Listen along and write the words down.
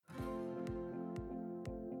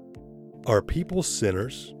Are people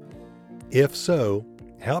sinners? If so,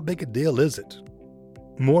 how big a deal is it?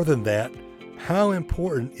 More than that, how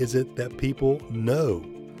important is it that people know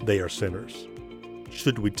they are sinners?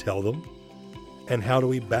 Should we tell them? And how do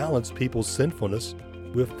we balance people's sinfulness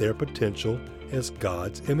with their potential as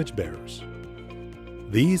God's image bearers?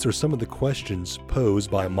 These are some of the questions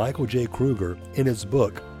posed by Michael J. Kruger in his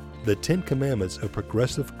book, The 10 Commandments of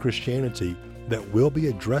Progressive Christianity, that we'll be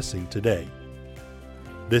addressing today.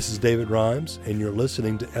 This is David Rhymes, and you're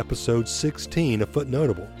listening to episode 16 of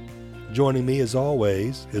Footnotable. Joining me as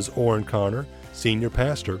always is Orrin Connor, senior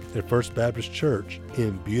pastor at First Baptist Church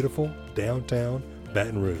in beautiful downtown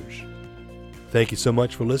Baton Rouge. Thank you so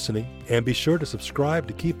much for listening, and be sure to subscribe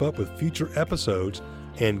to keep up with future episodes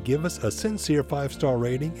and give us a sincere 5-star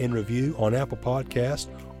rating and review on Apple Podcasts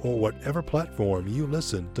or whatever platform you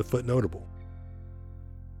listen to Footnotable.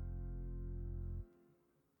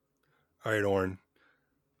 All right, Orrin.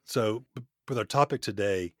 So with our topic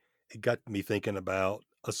today, it got me thinking about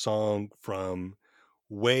a song from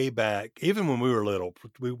way back, even when we were little.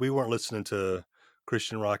 We weren't listening to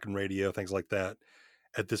Christian rock and radio, things like that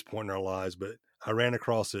at this point in our lives, but I ran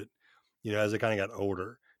across it, as I kind of got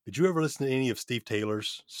older. Did you ever listen to any of Steve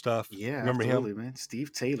Taylor's stuff? Yeah, Remember absolutely, him? man.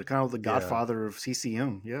 Steve Taylor, kind of the godfather of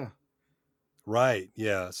CCM. Yeah. Right.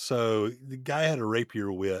 Yeah. So the guy had a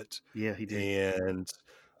rapier wit, Yeah, he did. and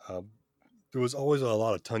there was always a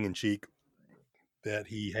lot of tongue in cheek that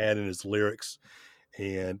he had in his lyrics.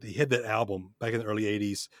 And he had that album back in the early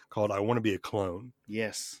 80s called I Want to Be a Clone.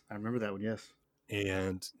 Yes, I remember that one, yes.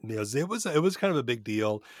 And it was kind of a big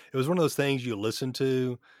deal. It was one of those things you listen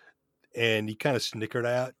to and you kind of snickered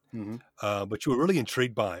at, but you were really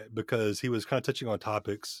intrigued by it because he was kind of touching on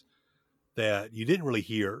topics that you didn't really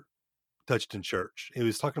hear touched in church. He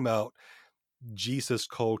was talking about Jesus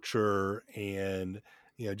culture and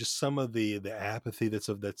just some of the apathy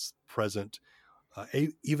that's present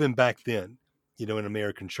even back then, in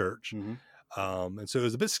American church. And so it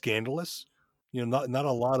was a bit scandalous. Not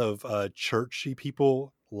a lot of churchy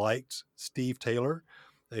people liked Steve Taylor.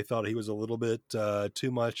 They thought he was a little bit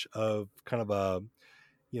too much of kind of a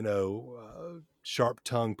sharp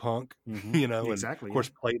tongue punk, and Exactly, of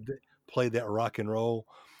course played that rock and roll.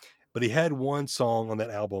 But he had one song on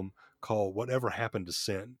that album called "Whatever Happened to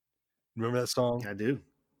Sin." Remember that song? I do.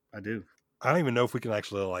 I don't even know if we can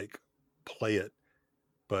actually play it,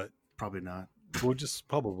 but Probably not. we'll just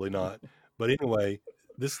probably not. But anyway,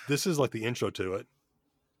 this is like the intro to it.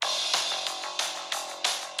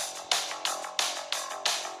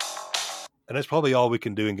 And that's probably all we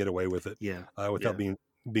can do and get away with it. Yeah. Without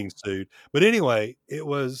being sued. But anyway, it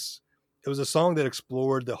was a song that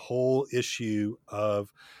explored the whole issue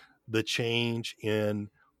of the change in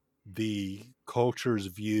the culture's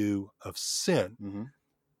view of sin.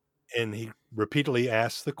 And he repeatedly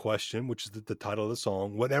asked the question, which is the title of the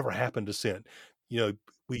song, whatever happened to sin?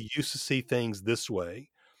 We used to see things this way,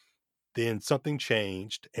 then something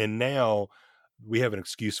changed, and now we have an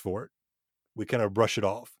excuse for it. We kind of brush it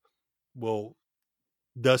off. Well,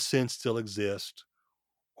 does sin still exist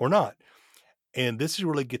or not? And this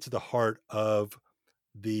really gets to the heart of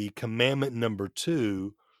the commandment number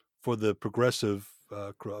 2 for the progressive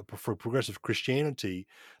Christianity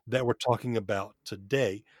that we're talking about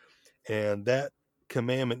today. And that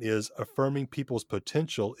commandment is affirming people's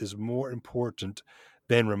potential is more important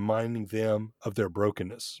than reminding them of their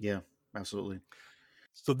brokenness. Yeah, absolutely.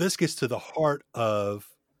 So this gets to the heart of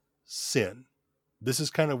sin. This is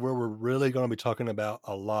kind of where we're really going to be talking about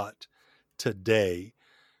a lot today.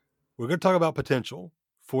 We're going to talk about potential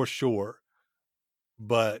for sure,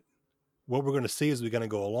 but what we're going to see as we're going to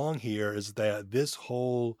go along here is that this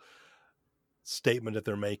whole statement that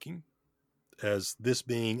they're making as this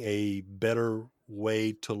being a better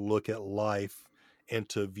way to look at life and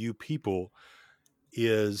to view people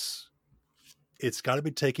it's got to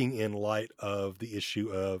be taken in light of the issue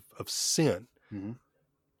of sin.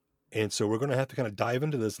 And so we're going to have to kind of dive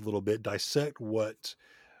into this a little bit, dissect what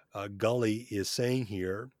Gully is saying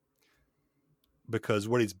here, because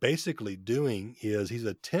what he's basically doing is he's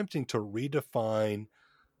attempting to redefine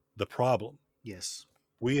the problem. Yes.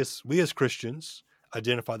 We as Christians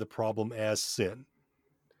identify the problem as sin.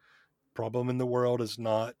 Problem in the world is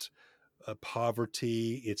not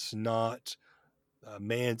poverty. It's not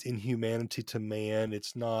man's inhumanity to man.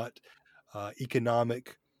 It's not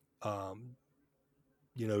economic,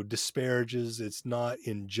 disparages. It's not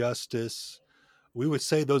injustice. We would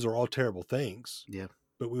say those are all terrible things. Yeah.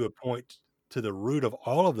 But we would point to the root of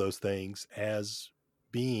all of those things as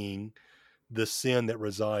being the sin that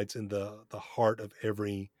resides in the heart of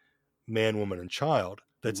every man, woman, and child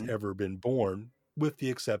that's ever been born, with the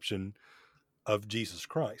exception of Jesus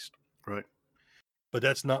Christ. Right. But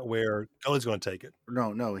that's not where Gully's going to take it.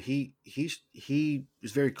 No. He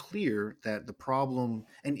is very clear that the problem,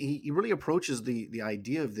 and he really approaches the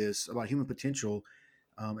idea of this about human potential,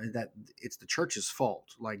 and that it's the church's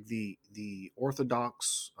fault. Like the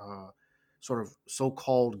Orthodox sort of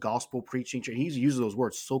so-called gospel preaching, and he uses those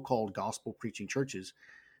words, so-called gospel preaching churches,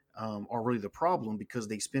 are really the problem because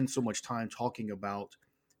they spend so much time talking about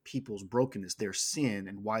people's brokenness, their sin,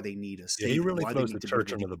 and why they need a Yeah, he savior, really why they throws the need to be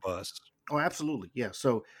church under redeemed. the bus. Oh, absolutely, yeah.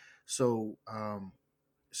 So, so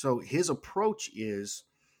his approach is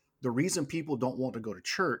the reason people don't want to go to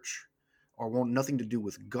church or want nothing to do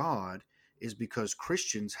with God is because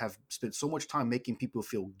Christians have spent so much time making people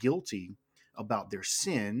feel guilty about their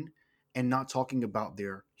sin and not talking about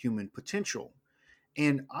their human potential.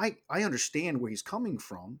 And I understand where he's coming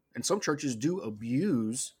from, and some churches do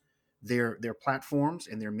abuse their platforms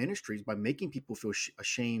and their ministries by making people feel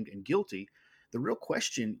ashamed and guilty. The real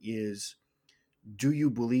question is, do you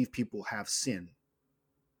believe people have sin,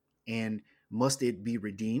 and must it be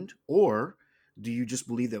redeemed, or do you just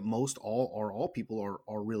believe that most all people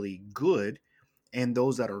are really good, and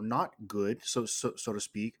those that are not good, so to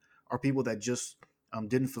speak, are people that just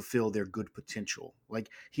didn't fulfill their good potential? Like,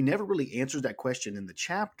 he never really answers that question in the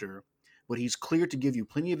chapter, but he's clear to give you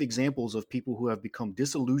plenty of examples of people who have become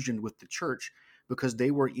disillusioned with the church because they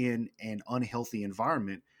were in an unhealthy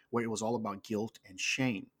environment where it was all about guilt and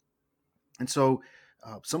shame. And so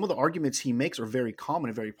some of the arguments he makes are very common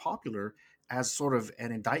and very popular as sort of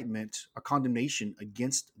an indictment, a condemnation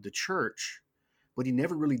against the church, but he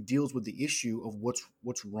never really deals with the issue of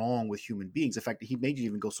what's wrong with human beings. In fact, he may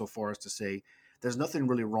even go so far as to say there's nothing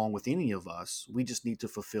really wrong with any of us. We just need to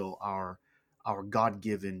fulfill our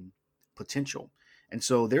God-given potential. And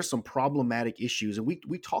so there's some problematic issues, and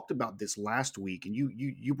we talked about this last week, and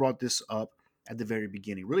you brought this up at the very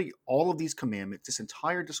beginning. Really, all of these commandments, this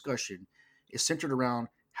entire discussion is centered around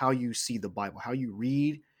how you see the Bible, how you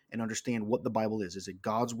read and understand what the Bible is. Is it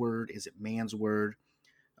God's word? Is it man's word?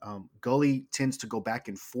 Gully tends to go back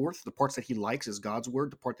and forth. The parts that he likes is God's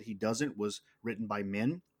word. The part that he doesn't was written by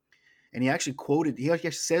men. And he actually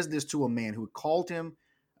says this to a man who called him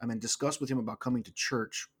and discussed with him about coming to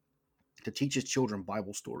church to teach his children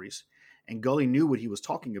Bible stories. And Gully knew what he was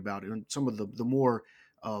talking about. And some of the more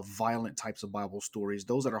violent types of Bible stories,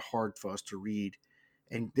 those that are hard for us to read.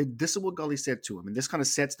 And this is what Gully said to him. And this kind of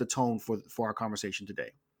sets the tone for our conversation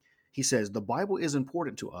today. He says, the Bible is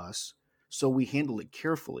important to us, so we handle it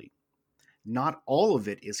carefully. Not all of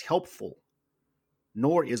it is helpful,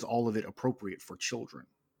 nor is all of it appropriate for children.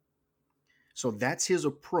 So that's his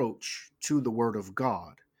approach to the Word of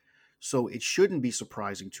God. So it shouldn't be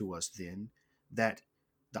surprising to us then that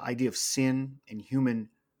the idea of sin and human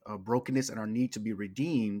brokenness and our need to be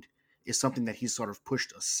redeemed is something that he's sort of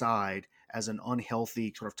pushed aside as an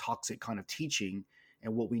unhealthy, sort of toxic kind of teaching.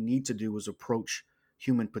 And what we need to do is approach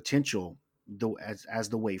human potential though as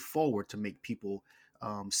the way forward to make people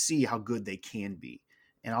see how good they can be.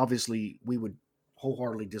 And obviously, we would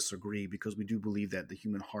wholeheartedly disagree because we do believe that the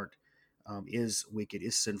human heart is wicked,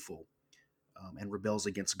 is sinful, and rebels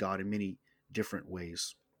against God in many different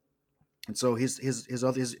ways. And so his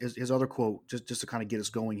other quote, just to kind of get us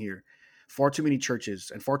going here: far too many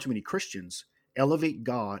churches and far too many Christians elevate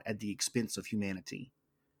God at the expense of humanity.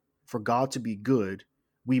 For God to be good,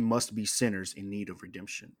 we must be sinners in need of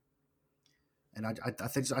redemption. And I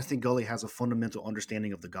think Gully has a fundamental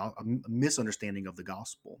understanding of a misunderstanding of the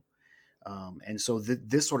gospel. And so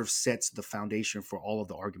this sort of sets the foundation for all of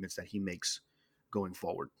the arguments that he makes going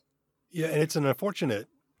forward. Yeah, and it's an unfortunate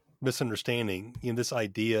misunderstanding in this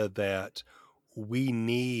idea that we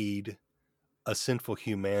need a sinful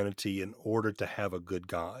humanity in order to have a good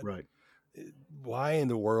God. Right. Why in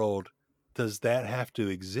the world does that have to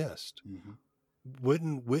exist? Mm-hmm.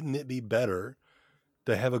 Wouldn't it be better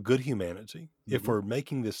to have a good humanity? Mm-hmm. If we're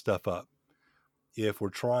making this stuff up, if we're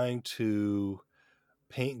trying to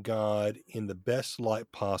paint God in the best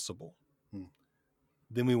light possible,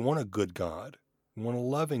 then we want a good God. We want a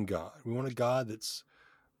loving God. We want a God that's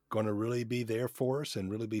going to really be there for us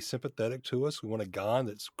and really be sympathetic to us. We want a God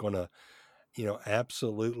that's going to,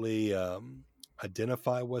 absolutely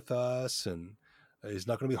identify with us and is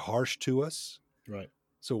not going to be harsh to us. Right.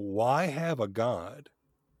 So why have a God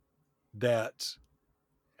that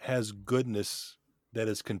has goodness that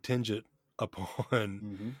is contingent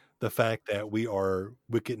upon the fact that we are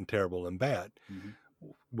wicked and terrible and bad?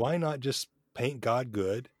 Why not just paint God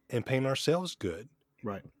good and paint ourselves good?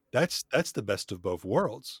 Right. That's the best of both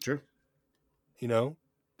worlds. Sure.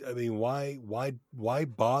 I mean, why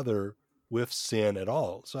bother with sin at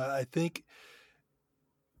all? So I think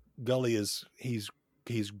Gully he's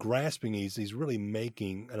he's grasping, he's really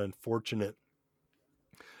making an unfortunate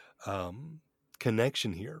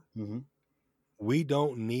connection here. Mm-hmm. We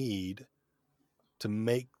don't need to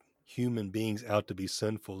make human beings out to be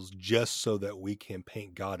sinful just so that we can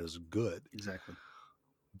paint God as good. Exactly.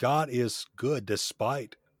 God is good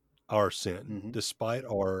despite our sin, Mm-hmm. despite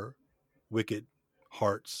our wicked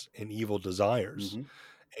hearts and evil desires.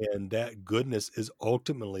 Mm-hmm. And that goodness is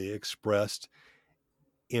ultimately expressed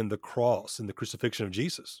in the cross, in the crucifixion of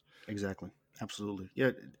Jesus. Exactly. Absolutely.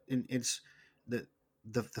 Yeah. And it's the,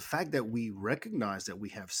 the fact that we recognize that we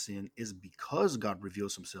have sin is because God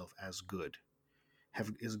reveals himself as good.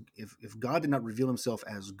 If God did not reveal himself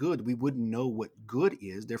as good, we wouldn't know what good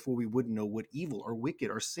is. Therefore, we wouldn't know what evil or wicked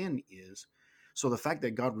or sin is. So the fact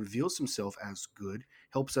that God reveals himself as good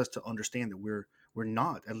helps us to understand that we're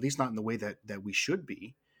not, at least not in the way that we should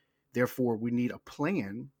be. Therefore, we need a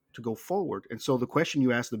plan to go forward. And so the question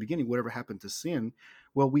you asked at the beginning, whatever happened to sin?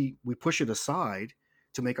 Well, we push it aside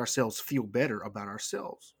to make ourselves feel better about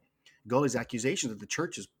ourselves. Gully's accusation that the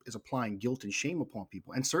church is applying guilt and shame upon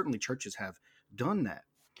people, and certainly churches have done that.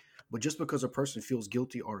 But just because a person feels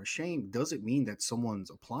guilty or ashamed doesn't mean that someone's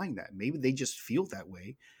applying that. Maybe they just feel that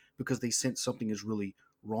way because they sense something is really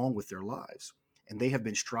wrong with their lives. And they have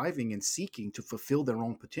been striving and seeking to fulfill their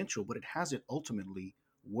own potential, but it hasn't ultimately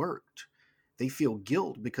worked. They feel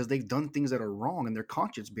guilt because they've done things that are wrong and their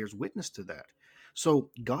conscience bears witness to that.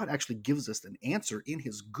 So God actually gives us an answer in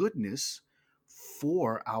his goodness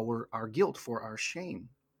for our guilt, for our shame.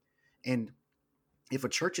 And if a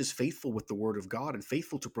church is faithful with the word of God and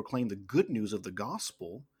faithful to proclaim the good news of the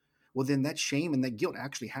gospel, well, then that shame and that guilt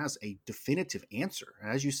actually has a definitive answer.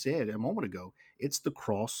 As you said a moment ago, it's the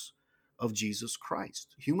cross of Jesus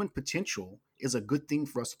Christ. Human potential is a good thing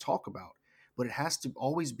for us to talk about, but it has to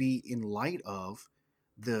always be in light of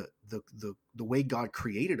the way God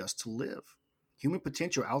created us to live. Human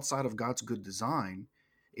potential outside of God's good design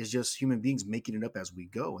is just human beings making it up as we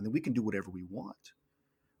go, and then we can do whatever we want.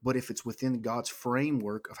 But if it's within God's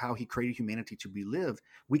framework of how he created humanity to be lived,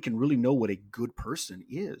 we can really know what a good person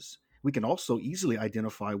is. We can also easily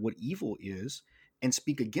identify what evil is and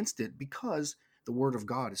speak against it because the word of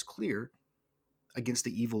God is clear against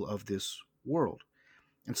the evil of this world.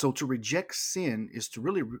 And so to reject sin is to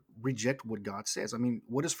really reject what God says. I mean,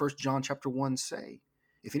 what does 1 John chapter 1 say?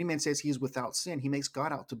 If any man says he is without sin, he makes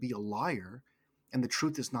God out to be a liar and the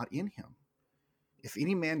truth is not in him. If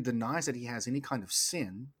any man denies that he has any kind of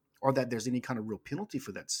sin or that there's any kind of real penalty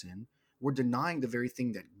for that sin, we're denying the very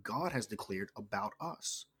thing that God has declared about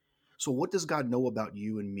us. So what does God know about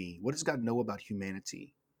you and me? What does God know about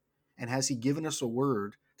humanity? And has he given us a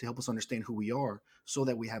word to help us understand who we are so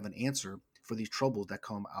that we have an answer for these troubles that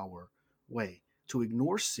come our way? To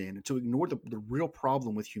ignore sin and to ignore the real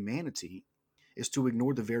problem with humanity is to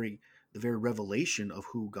ignore the very revelation of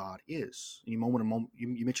who God is. You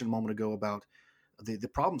mentioned a moment ago about the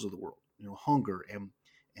problems of the world, hunger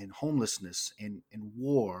and homelessness and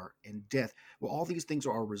war and death. Well, all these things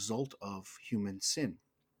are a result of human sin.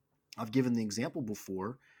 I've given the example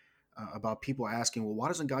before about people asking, well, why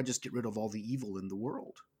doesn't God just get rid of all the evil in the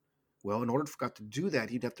world? Well, in order for God to do that,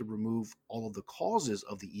 he'd have to remove all of the causes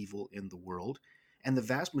of the evil in the world. And the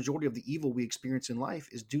vast majority of the evil we experience in life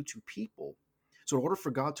is due to people. So in order for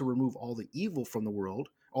God to remove all the evil from the world,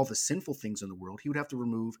 all the sinful things in the world, he would have to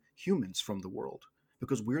remove humans from the world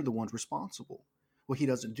because we're the ones responsible. Well, he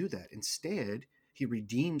doesn't do that. Instead, he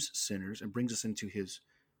redeems sinners and brings us into his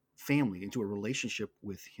family, into a relationship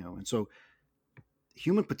with him. And so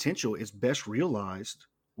human potential is best realized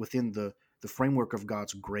within the framework of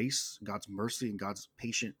God's grace, God's mercy, and God's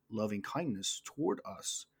patient, loving kindness toward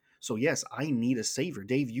us. So, yes, I need a savior.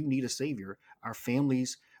 Dave, you need a savior. Our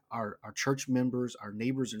families, our church members, our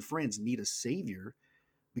neighbors, and friends need a savior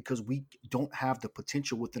because we don't have the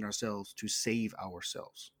potential within ourselves to save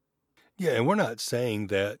ourselves. Yeah, and we're not saying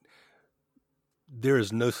that there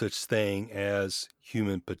is no such thing as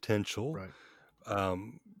human potential. Right.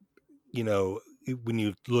 Um, when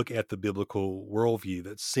you look at the biblical worldview,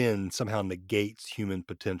 that sin somehow negates human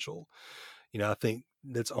potential. I think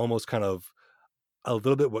that's almost kind of a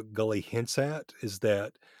little bit what Gully hints at, is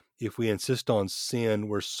that if we insist on sin,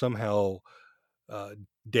 we're somehow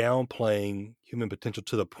downplaying human potential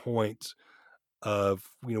to the point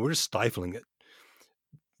of, we're just stifling it.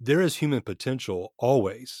 There is human potential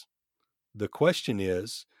always. The question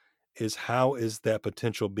is how is that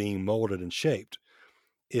potential being molded and shaped?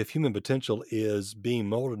 If human potential is being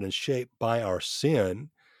molded and shaped by our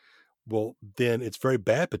sin, well, then it's very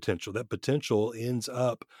bad potential. That potential ends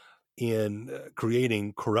up in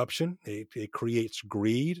creating corruption. It creates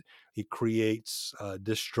greed. It creates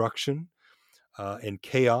destruction and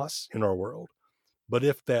chaos in our world. But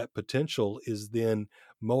if that potential is then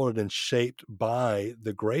molded and shaped by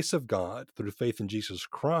the grace of God through faith in Jesus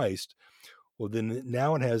Christ, well, then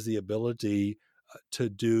now it has the ability to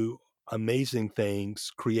do amazing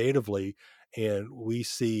things creatively. And we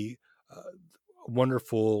see uh,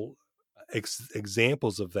 wonderful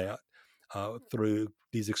examples of that through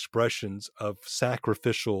these expressions of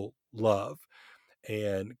sacrificial love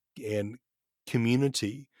and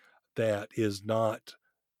community that is not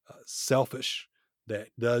selfish, that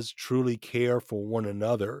does truly care for one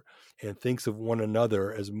another and thinks of one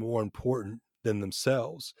another as more important than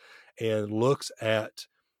themselves, and looks at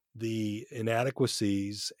the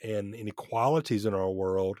inadequacies and inequalities in our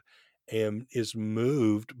world and is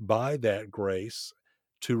moved by that grace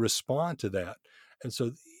to respond to that. And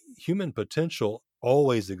so human potential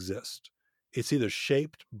always exists. It's either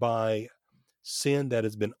shaped by sin that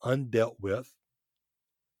has been undealt with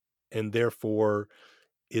and therefore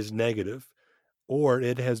is negative, or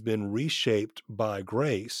it has been reshaped by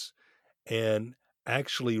grace and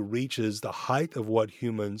actually reaches the height of what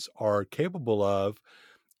humans are capable of,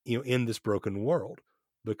 in this broken world,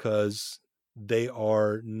 because they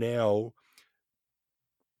are now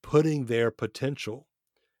putting their potential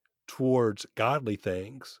towards godly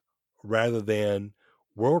things rather than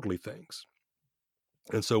worldly things.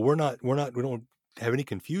 And so we don't have any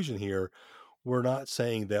confusion here. We're not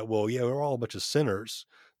saying that, well, yeah, we're all a bunch of sinners,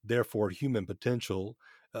 therefore human potential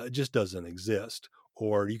just doesn't exist,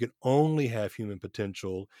 or you can only have human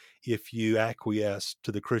potential if you acquiesce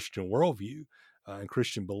to the Christian worldview and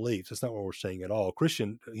Christian beliefs. That's not what we're saying at all.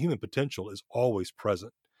 Christian human potential is always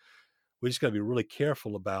present. We just got to be really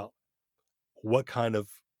careful about what kind of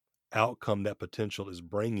outcome that potential is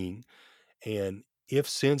bringing. And if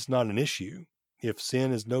sin's not an issue, if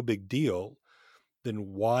sin is no big deal,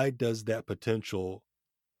 then why does that potential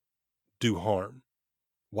do harm?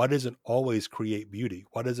 Why does it always create beauty?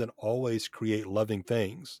 Why does it always create loving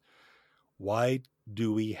things? Why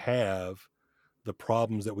do we have the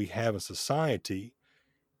problems that we have in society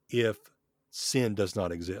if sin does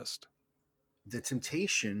not exist? The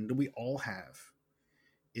temptation that we all have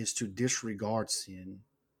is to disregard sin,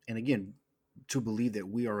 and again, to believe that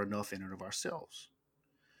we are enough in and of ourselves.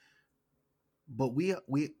 But we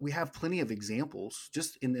have plenty of examples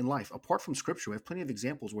just in life, apart from scripture. We have plenty of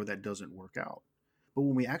examples where that doesn't work out. But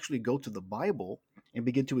when we actually go to the Bible and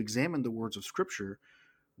begin to examine the words of scripture,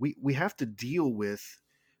 we have to deal with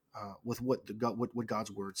what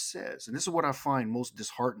God's word says. And this is what I find most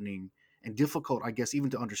disheartening and difficult, I guess, even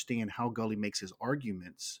to understand how Gully makes his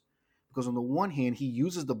arguments. Because on the one hand, he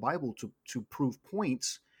uses the Bible to prove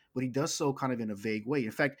points, but he does so kind of in a vague way.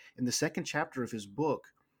 In fact, in the second chapter of his book,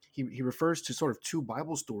 he refers to sort of two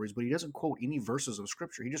Bible stories, but he doesn't quote any verses of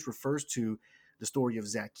scripture. He just refers to the story of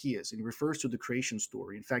Zacchaeus, and he refers to the creation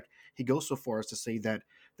story. In fact, he goes so far as to say that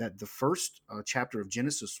the first chapter of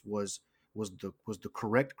Genesis was the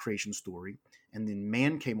correct creation story, and then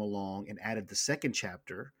man came along and added the second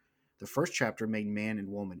chapter. The first chapter made man and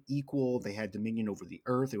woman equal. They had dominion over the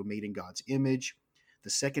earth. They were made in God's image. The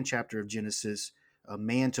second chapter of Genesis,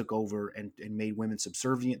 man took over and made women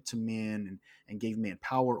subservient to men, and gave man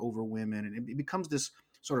power over women. And it becomes this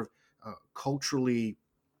sort of culturally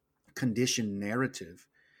conditioned narrative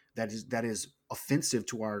that is offensive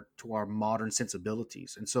to our modern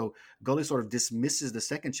sensibilities. And so Gully sort of dismisses the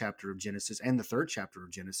second chapter of Genesis and the third chapter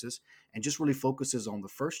of Genesis and just really focuses on the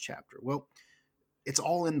first chapter. Well, it's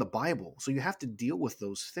all in the Bible, so you have to deal with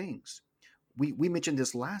those things. We mentioned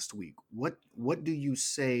this last week. What do you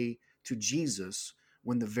say to Jesus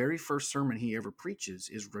when the very first sermon he ever preaches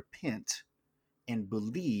is repent and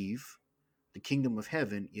believe the kingdom of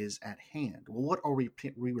heaven is at hand? Well, what are we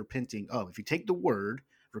repenting of? If you take the word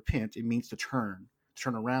repent, it means to turn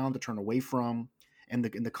around, to turn away from. And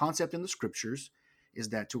the concept in the scriptures is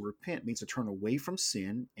that to repent means to turn away from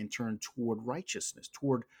sin and turn toward righteousness,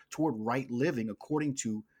 toward right living according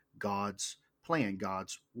to God's plan,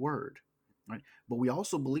 God's word. Right? But we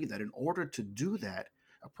also believe that in order to do that,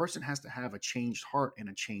 a person has to have a changed heart and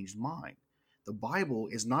a changed mind. The Bible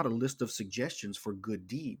is not a list of suggestions for good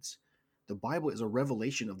deeds. The Bible is a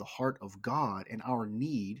revelation of the heart of God and our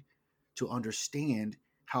need to understand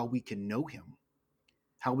how we can know him,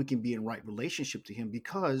 how we can be in right relationship to him,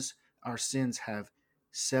 because our sins have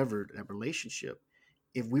severed that relationship.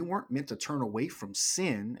 If we weren't meant to turn away from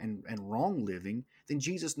sin and wrong living, then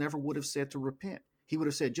Jesus never would have said to repent. He would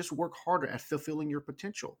have said, just work harder at fulfilling your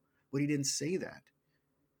potential. But he didn't say that.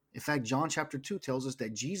 In fact, John chapter 2 tells us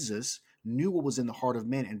that Jesus knew what was in the heart of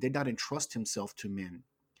men and did not entrust himself to men.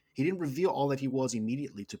 He didn't reveal all that he was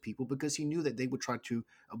immediately to people because he knew that they would try to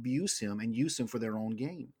abuse him and use him for their own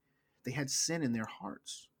gain. They had sin in their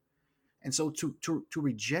hearts. And so to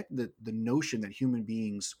reject the notion that human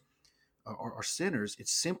beings are sinners,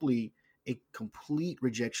 it's simply a complete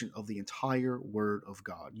rejection of the entire Word of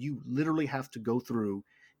God. You literally have to go through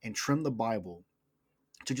and trim the Bible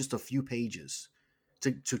to just a few pages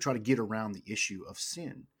to try to get around the issue of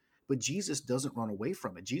sin. But Jesus doesn't run away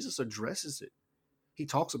from it. Jesus addresses it. He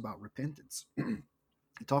talks about repentance.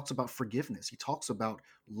 He talks about forgiveness. He talks about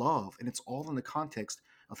love, and it's all in the context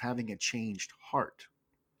of having a changed heart.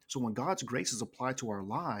 So when God's grace is applied to our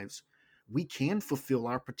lives, we can fulfill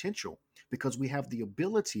our potential because we have the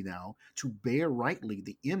ability now to bear rightly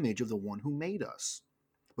the image of the one who made us.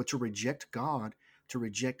 But to reject God, to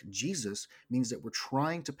reject Jesus, means that we're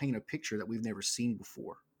trying to paint a picture that we've never seen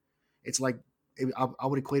before. It's like, I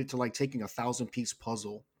would equate it to like taking a 1,000-piece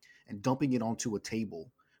puzzle and dumping it onto a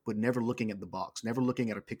table, but never looking at the box, never looking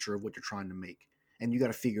at a picture of what you're trying to make. And you got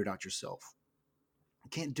to figure it out yourself. You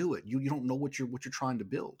can't do it. You don't know what you're trying to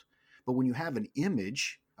build. But when you have an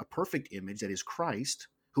image, a perfect image that is Christ,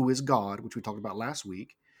 who is God, which we talked about last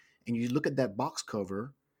week, and you look at that box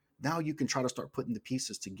cover, now you can try to start putting the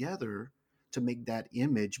pieces together to make that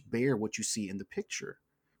image bear what you see in the picture.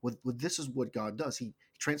 This is what God does. He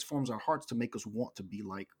transforms our hearts to make us want to be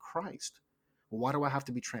like Christ. Well, why do I have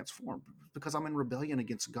to be transformed? Because I'm in rebellion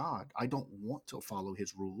against God. I don't want to follow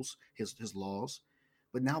his rules, his laws,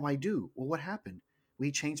 but now I do. Well, what happened? Well,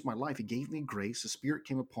 he changed my life. He gave me grace. The Spirit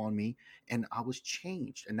came upon me, and I was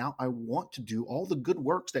changed. And now I want to do all the good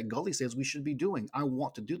works that Gully says we should be doing. I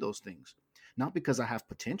want to do those things, not because I have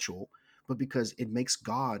potential, but because it makes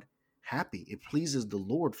God happy. It pleases the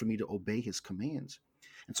Lord for me to obey his commands.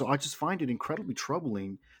 And so I just find it incredibly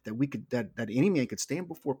troubling that that any man could stand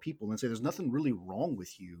before people and say there's nothing really wrong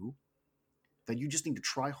with you, that you just need to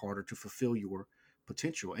try harder to fulfill your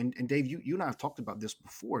potential. And Dave, you and I have talked about this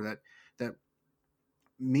before, that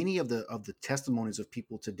many of the testimonies of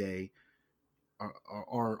people today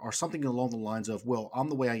are something along the lines of, well, I'm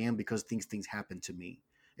the way I am because things happen to me.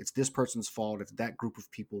 It's this person's fault. It's that group of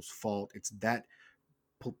people's fault. It's that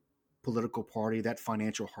political party, that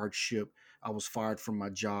financial hardship. I was fired from my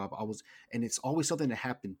job. And it's always something that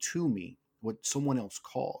happened to me, what someone else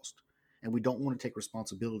caused. And we don't want to take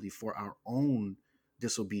responsibility for our own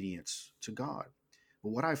disobedience to God. But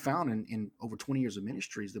what I found in over 20 years of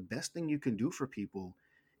ministry is the best thing you can do for people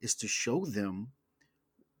is to show them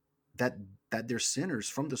that they're sinners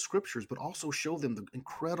from the scriptures, but also show them the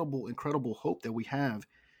incredible hope that we have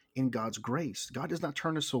in God's grace. God does not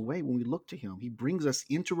turn us away when we look to him. He brings us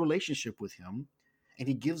into relationship with him, and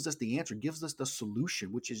he gives us the answer, gives us the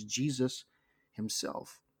solution, which is Jesus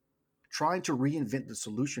himself. Trying to reinvent the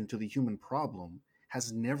solution to the human problem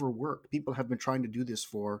has never worked. People have been trying to do this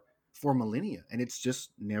for millennia, and it's just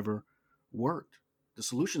never worked. The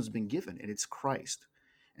solution's been given, and it's Christ.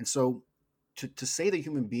 And so to say that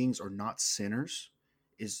human beings are not sinners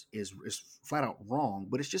is flat out wrong,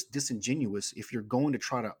 but it's just disingenuous if you're going to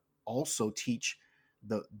try to also teach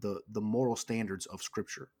the moral standards of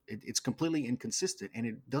Scripture. It's completely inconsistent, and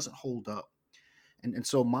it doesn't hold up. And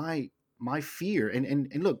so my fear,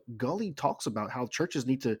 and look, Gully talks about how churches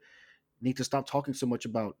need to stop talking so much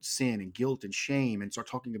about sin and guilt and shame and start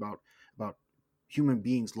talking about human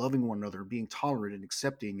beings loving one another, being tolerant and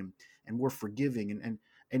accepting and more forgiving.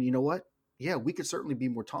 And you know what? Yeah, we could certainly be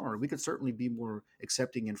more tolerant. We could certainly be more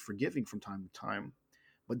accepting and forgiving from time to time.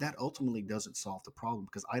 But that ultimately doesn't solve the problem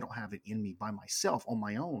because I don't have it in me by myself on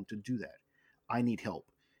my own to do that. I need help.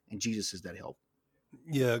 And Jesus is that help.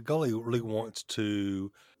 Yeah, Gully really wants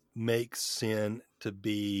to make sin to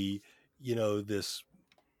be, this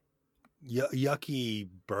yucky,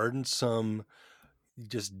 burdensome,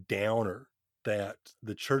 just downer that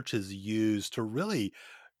the church has used to really,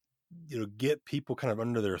 get people kind of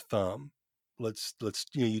under their thumb. Let's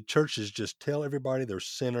churches just tell everybody they're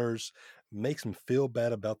sinners, makes them feel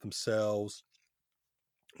bad about themselves.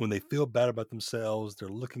 When they feel bad about themselves, they're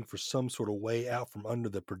looking for some sort of way out from under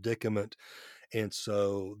the predicament, and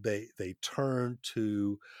so they turn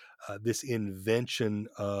to this invention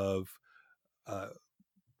of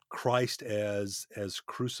Christ as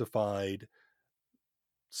crucified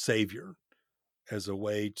Savior, as a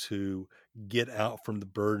way to get out from the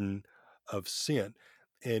burden of sin.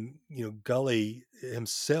 And Gully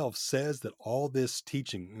himself says that all this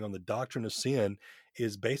teaching on the doctrine of sin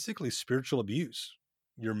is basically spiritual abuse.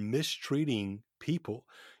 You're mistreating people.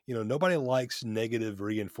 Nobody likes negative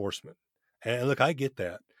reinforcement. And look, I get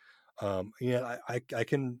that. I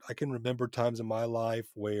can remember times in my life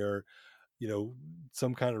where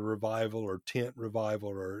some kind of revival or tent revival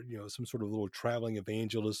or some sort of little traveling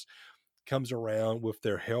evangelist comes around with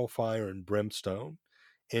their hellfire and brimstone,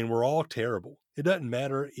 and we're all terrible. It doesn't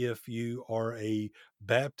matter if you are a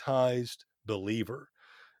baptized believer.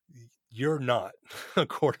 You're not,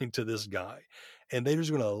 according to this guy. And they're just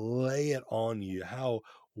going to lay it on you how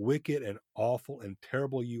wicked and awful and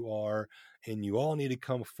terrible you are. And you all need to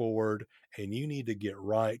come forward and you need to get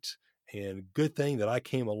right. And good thing that I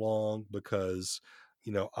came along because,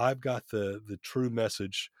 I've got the true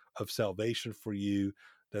message of salvation for you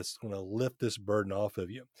that's going to lift this burden off of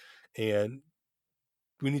you. And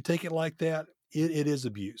when you take it like that, it is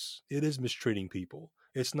abuse. It is mistreating people.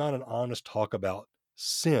 It's not an honest talk about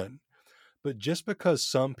sin. But just because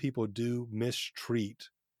some people do mistreat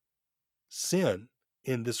sin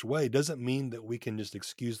in this way doesn't mean that we can just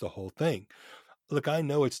excuse the whole thing. Look, I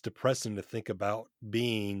know it's depressing to think about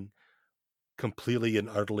being completely and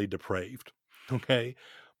utterly depraved, okay?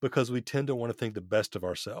 Because we tend to want to think the best of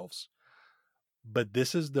ourselves. But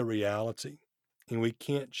this is the reality. And we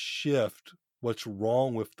can't shift what's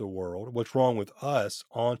wrong with the world, what's wrong with us,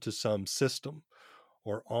 onto some system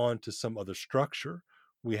or onto some other structure.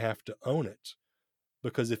 We have to own it.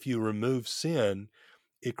 Because if you remove sin,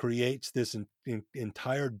 it creates this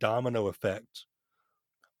entire domino effect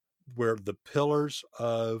where the pillars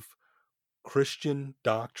of Christian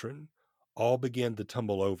doctrine all begin to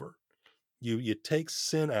tumble over. You take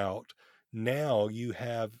sin out, now you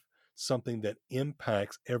have something that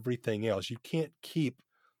impacts everything else. You can't keep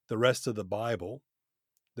the rest of the Bible,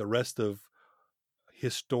 the rest of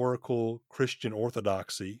historical Christian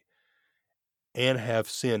orthodoxy, and have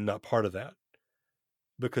sin not part of that,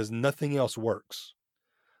 because nothing else works.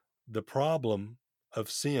 The problem of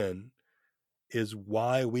sin is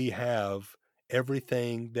why we have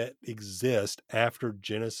everything that exists after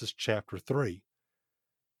Genesis chapter 3.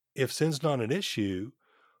 If sin's not an issue,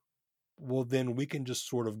 well, then we can just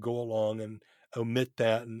sort of go along and omit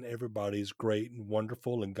that, and everybody's great and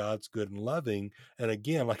wonderful and God's good and loving. And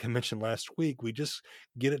again, like I mentioned last week, we just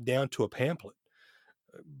get it down to a pamphlet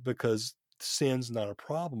because sin's not a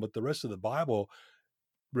problem, but the rest of the Bible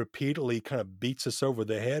repeatedly kind of beats us over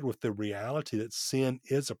the head with the reality that sin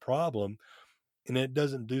is a problem. And it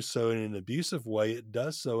doesn't do so in an abusive way. It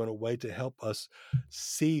does so in a way to help us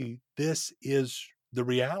see this is the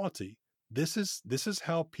reality. This is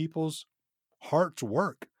how people's hearts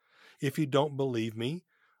work. If you don't believe me,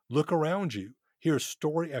 look around you. Here's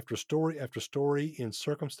story after story after story in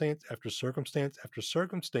circumstance after circumstance after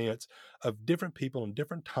circumstance of different people in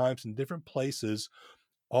different times in different places,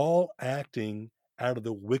 all acting out of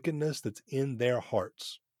the wickedness that's in their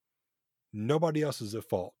hearts. Nobody else is at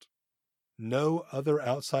fault. No other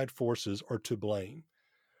outside forces are to blame.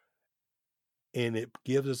 And it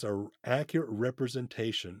gives us an accurate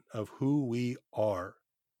representation of who we are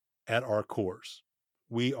at our cores.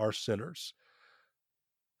 We are sinners.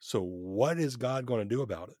 So what is God going to do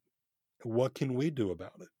about it? What can we do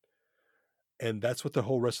about it? And that's what the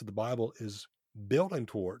whole rest of the Bible is building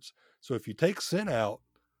towards. So if you take sin out,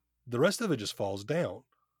 the rest of it just falls down.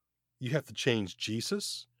 You have to change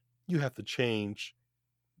Jesus. You have to change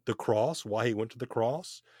the cross, why he went to the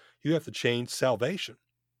cross. You have to change salvation.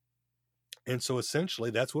 And so essentially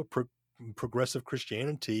that's what progressive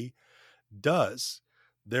Christianity does.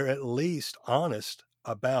 They're at least honest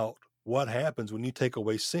about what happens when you take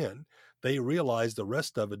away sin. They realize the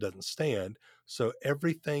rest of it doesn't stand. So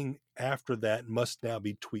everything after that must now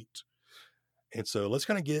be tweaked. And so let's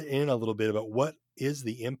kind of get in a little bit about what is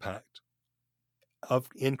the impact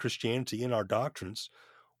in Christianity, in our doctrines,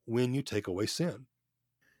 when you take away sin.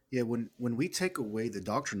 Yeah, when we take away the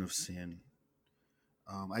doctrine of sin,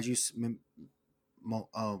 as you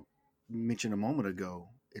mentioned a moment ago,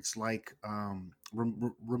 it's like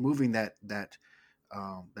removing that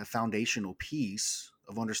foundational piece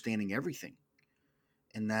of understanding everything.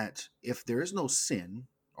 And that if there is no sin,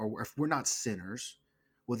 or if we're not sinners,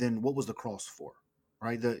 well, then what was the cross for?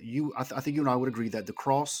 Right? I think you and I would agree that the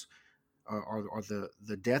cross, or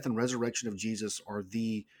the death and resurrection of Jesus, are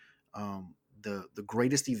the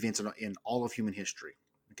greatest events in all of human history.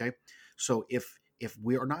 Okay, so if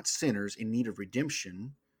we are not sinners in need of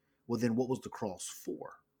redemption, well, then what was the cross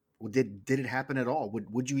for? Well, did it happen at all?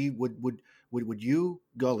 Would you,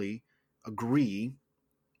 Gully, agree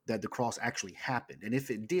that the cross actually happened? And if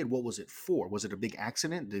it did, what was it for? Was it a big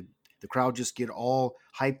accident? Did the crowd just get all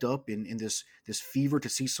hyped up in this fever to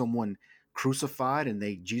see someone crucified, and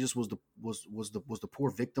Jesus was the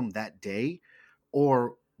poor victim that day?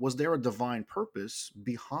 Or was there a divine purpose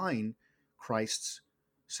behind Christ's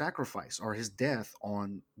sacrifice or his death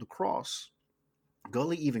on the cross?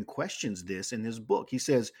 Gully even questions this in his book. He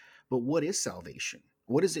says, but what is salvation?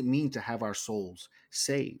 What does it mean to have our souls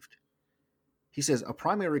saved? He says a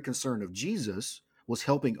primary concern of Jesus was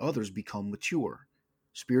helping others become mature.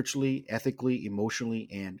 spiritually, ethically, emotionally,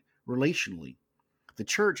 and relationally. The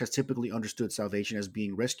church has typically understood salvation as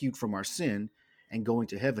being rescued from our sin and going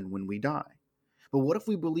to heaven when we die. But what if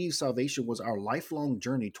we believe salvation was our lifelong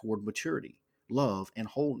journey toward maturity, love, and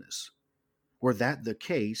wholeness? Were that the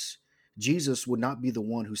case, Jesus would not be the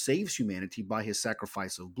one who saves humanity by his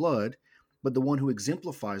sacrifice of blood, but the one who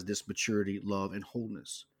exemplifies this maturity, love, and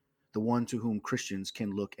wholeness. The one to whom Christians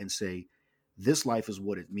can look and say, this life is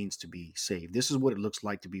what it means to be saved. This is what it looks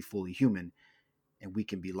like to be fully human, and we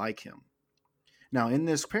can be like him. Now, in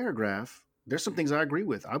this paragraph, there's some things I agree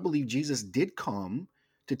with. I believe Jesus did come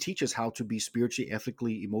to teach us how to be spiritually,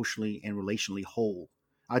 ethically, emotionally, and relationally whole.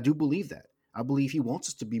 I do believe that. I believe he wants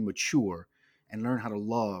us to be mature and learn how to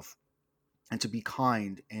love and to be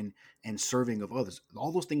kind and serving of others.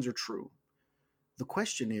 All those things are true. The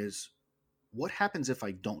question is, what happens if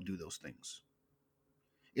I don't do those things?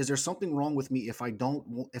 Is there something wrong with me if I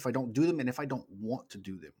don't do them and if I don't want to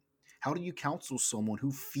do them? How do you counsel someone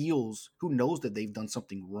who knows that they've done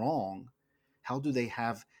something wrong? How do they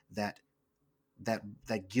have that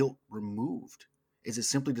guilt removed? Is it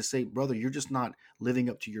simply to say, brother, you're just not living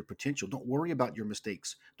up to your potential? Don't worry about your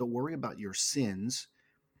mistakes. Don't worry about your sins.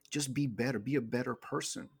 Just be better. Be a better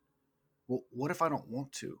person. Well, what if I don't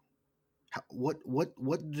want to?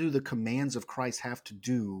 What do the commands of Christ have to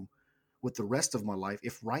do with the rest of my life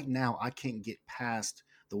if right now I can't get past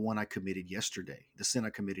the one I committed yesterday, the sin I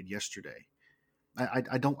committed yesterday?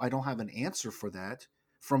 I don't have an answer for that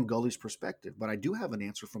from Gully's perspective, but I do have an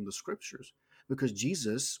answer from the scriptures, because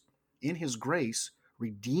Jesus, in his grace,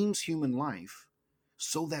 redeems human life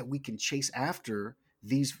so that we can chase after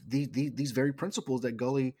these very principles that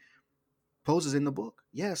Gully poses in the book.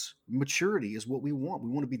 Yes, maturity is what we want. We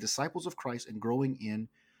want to be disciples of Christ and growing in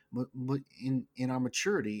our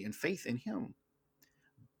maturity and faith in him.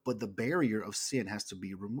 But the barrier of sin has to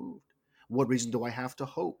be removed. What reason do I have to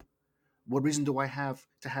hope? What reason do I have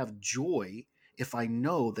to have joy if I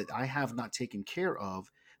know that I have not taken care of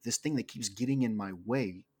this thing that keeps getting in my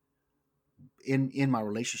way in my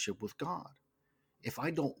relationship with God? If I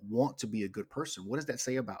don't want to be a good person, what does that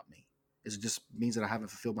say about me? Is it just means that I haven't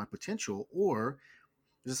fulfilled my potential, or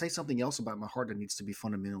does it say something else about my heart that needs to be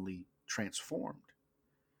fundamentally transformed?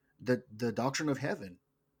 The doctrine of heaven,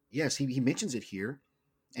 yes, he mentions it here.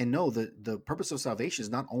 And no, the purpose of salvation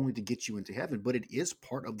is not only to get you into heaven, but it is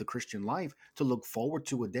part of the Christian life to look forward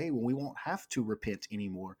to a day when we won't have to repent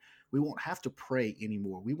anymore. We won't have to pray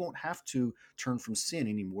anymore. We won't have to turn from sin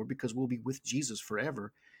anymore, because we'll be with Jesus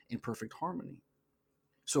forever in perfect harmony.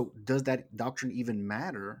 So does that doctrine even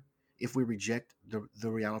matter if we reject the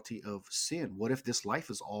reality of sin? What if this life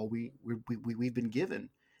is all we've been given,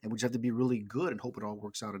 and we just have to be really good and hope it all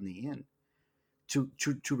works out in the end?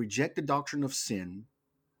 To reject the doctrine of sin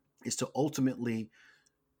is to ultimately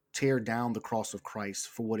tear down the cross of Christ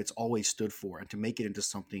for what it's always stood for, and to make it into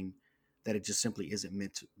something that it just simply isn't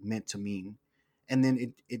meant to mean. And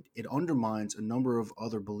then it undermines a number of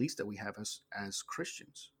other beliefs that we have as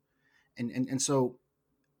Christians. And so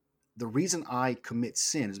the reason I commit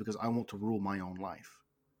sin is because I want to rule my own life.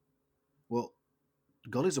 Well,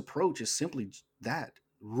 Gully's approach is simply that: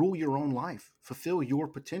 rule your own life, fulfill your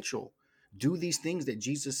potential, do these things that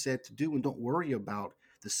Jesus said to do, and don't worry about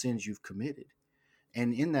the sins you've committed.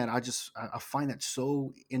 And in that, I find that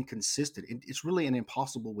so inconsistent. It's really an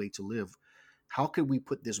impossible way to live. How could we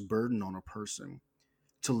put this burden on a person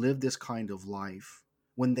to live this kind of life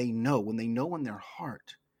when they know in their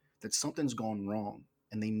heart that something's gone wrong,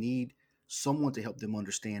 and they need someone to help them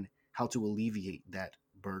understand how to alleviate that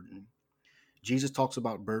burden? Jesus talks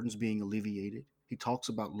about burdens being alleviated. He talks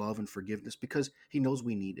about love and forgiveness because he knows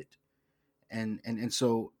we need it. And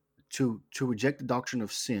so to reject the doctrine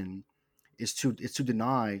of sin is to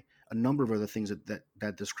deny a number of other things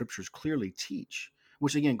that the scriptures clearly teach,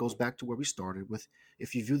 which again goes back to where we started with.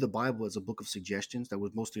 If you view the Bible as a book of suggestions that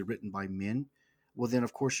was mostly written by men, well, then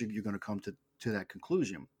of course you're going to come to that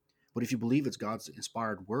conclusion. But if you believe it's God's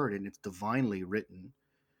inspired word and it's divinely written,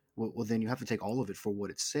 well, then you have to take all of it for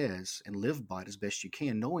what it says and live by it as best you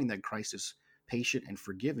can, knowing that Christ is patient and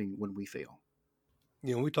forgiving when we fail.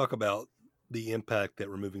 We talk about the impact that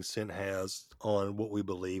removing sin has on what we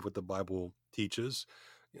believe, what the Bible teaches.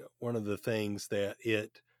 One of the things that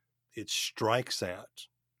it strikes at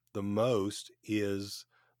the most is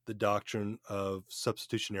the doctrine of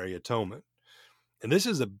substitutionary atonement. And this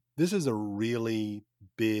is a really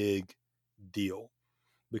big deal,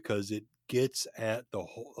 because it gets at the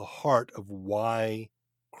heart of why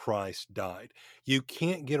Christ died. You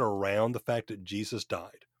can't get around the fact that Jesus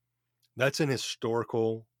died. That's an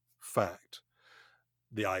historical fact.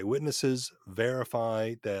 The eyewitnesses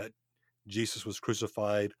verify that Jesus was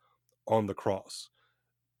crucified on the cross.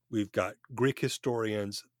 We've got Greek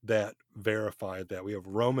historians that verify that. We have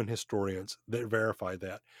Roman historians that verify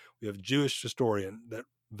that. We have Jewish historian that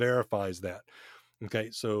verifies that.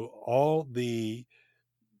 Okay, so all the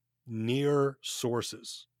near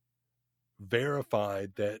sources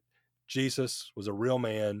verified that Jesus was a real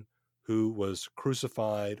man who was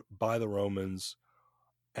crucified by the Romans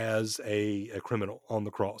as a criminal on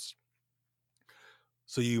the cross.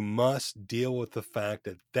 So you must deal with the fact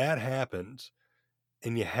that that happened,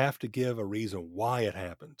 and you have to give a reason why it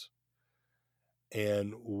happened.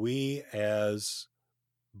 And we, as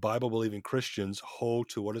Bible-believing Christians, hold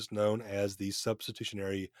to what is known as the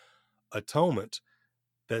substitutionary atonement,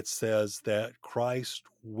 that says that Christ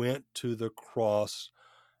went to the cross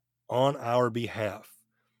on our behalf,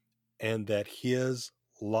 and that his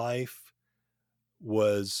life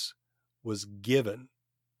was given,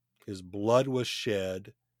 his blood was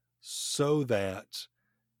shed, so that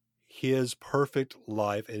his perfect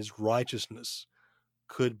life and his righteousness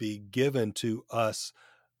could be given to us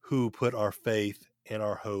who put our faith and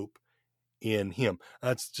our hope in him.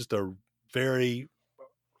 That's just a very,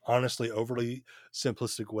 honestly, overly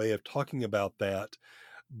simplistic way of talking about that,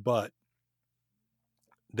 but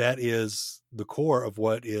that is the core of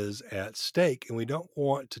what is at stake. And we don't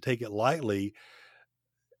want to take it lightly,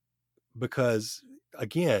 because,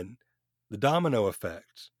 again, the domino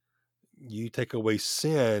effect, you take away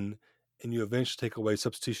sin and you eventually take away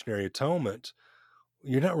substitutionary atonement,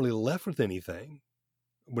 you're not really left with anything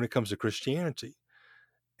when it comes to Christianity.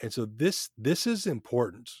 And so this is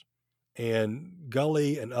important. And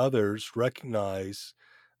Gully and others recognize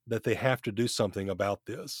that they have to do something about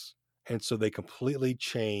this. And so they completely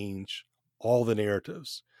change all the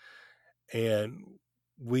narratives. And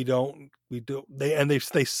they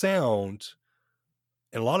sound,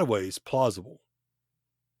 in a lot of ways, plausible.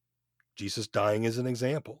 Jesus dying is an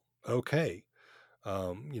example. Okay.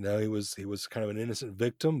 He was kind of an innocent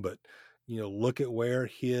victim, but, look at where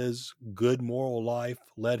his good moral life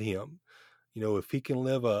led him. If he can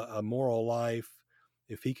live a moral life,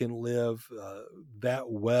 if he can live that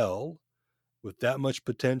well, with that much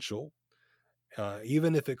potential,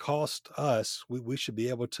 even if it costs us, we should be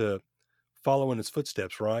able to follow in his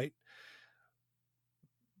footsteps, right?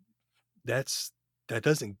 That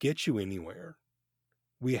doesn't get you anywhere.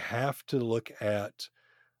 We have to look at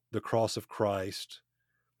the cross of Christ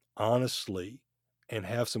honestly and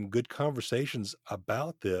have some good conversations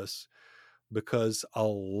about this, because a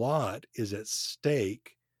lot is at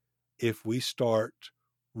stake if we start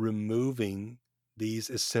removing these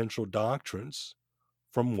essential doctrines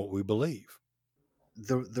from what we believe.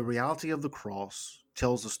 The reality of the cross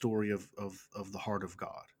tells the story of the heart of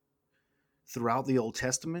God. Throughout the Old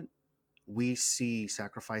Testament, we see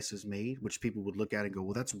sacrifices made, which people would look at and go,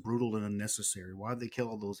 well, that's brutal and unnecessary. Why did they kill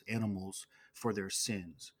all those animals for their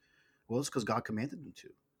sins? Well, it's because God commanded them to.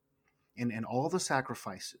 And all the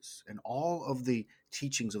sacrifices and all of the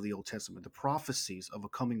teachings of the Old Testament, the prophecies of a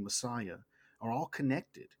coming Messiah, are all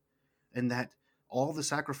connected. And that all the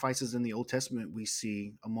sacrifices in the Old Testament we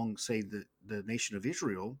see among, say, the nation of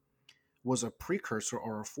Israel was a precursor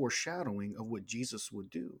or a foreshadowing of what Jesus would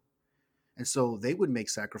do. And so they would make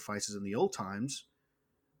sacrifices in the old times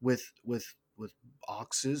with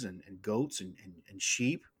oxes and goats and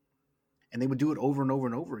sheep, and they would do it over and over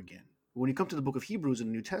and over again. When you come to the book of Hebrews in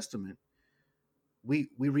the New Testament, we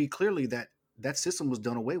read clearly that that system was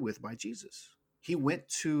done away with by Jesus. He went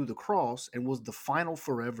to the cross and was the final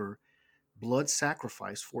forever blood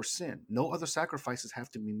sacrifice for sin. No other sacrifices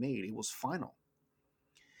have to be made. It was final.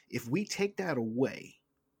 If we take that away,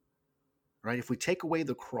 right, if we take away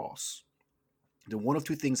the cross, then one of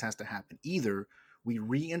two things has to happen. Either we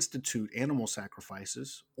reinstitute animal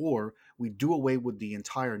sacrifices, or we do away with the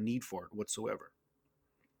entire need for it whatsoever,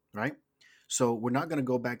 right? So we're not going to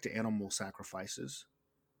go back to animal sacrifices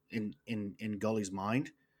in Gully's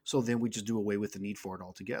mind. So then we just do away with the need for it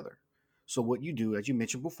altogether. So what you do, as you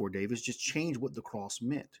mentioned before, Dave, is just change what the cross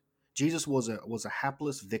meant. Jesus was a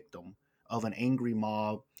hapless victim of an angry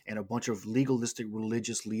mob and a bunch of legalistic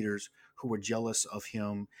religious leaders who were jealous of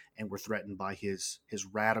him and were threatened by his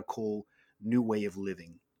radical new way of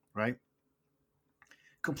living, right?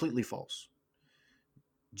 Completely false.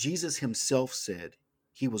 Jesus himself said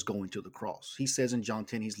he was going to the cross. He says in John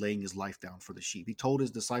 10, he's laying his life down for the sheep. He told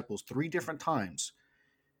his disciples 3 different times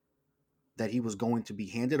that he was going to be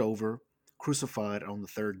handed over, crucified, on the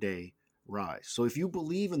 3rd day, rise. So if you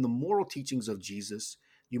believe in the moral teachings of Jesus,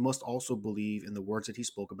 you must also believe in the words that he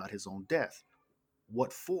spoke about his own death.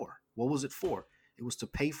 What for? What was it for? It was to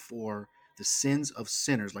pay for the sins of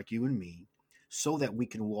sinners like you and me, so that we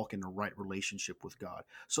can walk in a right relationship with God,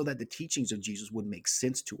 so that the teachings of Jesus would make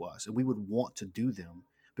sense to us and we would want to do them,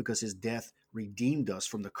 because his death redeemed us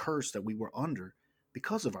from the curse that we were under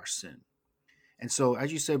because of our sin. And so,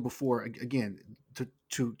 as you said before, again,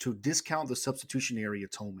 to discount the substitutionary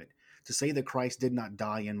atonement, to say that Christ did not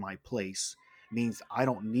die in my place means I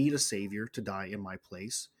don't need a savior to die in my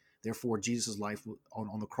place. Therefore, Jesus' life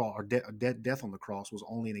on the cross, or death on the cross, was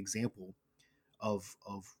only an example of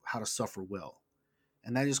how to suffer well.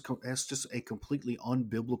 And that's just a completely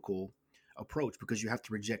unbiblical approach, because you have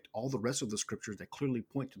to reject all the rest of the scriptures that clearly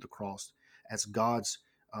point to the cross as God's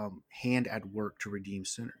hand at work to redeem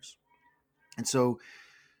sinners. And so,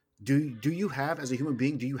 do you have, as a human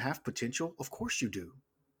being, do you have potential? Of course you do.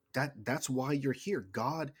 That's why you're here.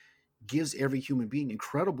 God gives every human being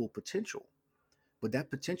incredible potential, but that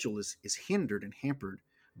potential is hindered and hampered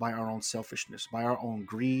by our own selfishness, by our own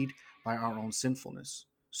greed, by our own sinfulness.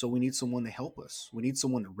 So we need someone to help us. We need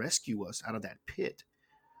someone to rescue us out of that pit.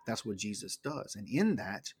 That's what Jesus does. And in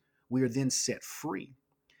that, we are then set free.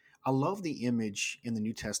 I love the image in the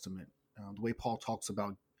New Testament, the way Paul talks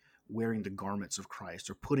about wearing the garments of Christ,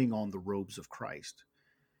 or putting on the robes of Christ.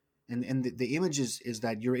 And the image is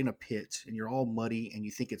that you're in a pit and you're all muddy and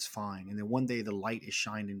you think it's fine. And then one day the light is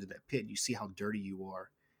shined into that pit and you see how dirty you are.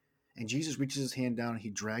 And Jesus reaches his hand down and he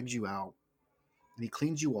drags you out and he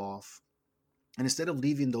cleans you off. And instead of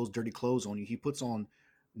leaving those dirty clothes on you, he puts on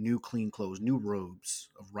new clean clothes, new robes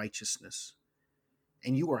of righteousness.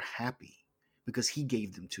 And you are happy because he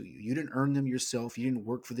gave them to you. You didn't earn them yourself. You didn't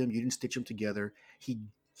work for them. You didn't stitch them together. He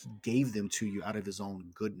gave them to you out of his own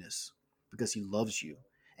goodness because he loves you.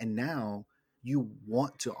 And now you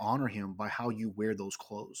want to honor him by how you wear those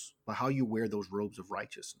clothes, by how you wear those robes of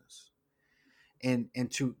righteousness. And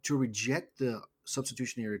to reject the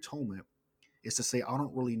substitutionary atonement is to say, I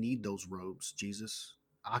don't really need those robes, Jesus.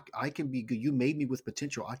 I can be good. You made me with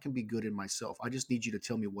potential. I can be good in myself. I just need you to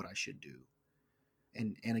tell me what I should do.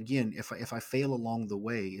 And again, if I fail along the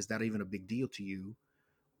way, is that even a big deal to you?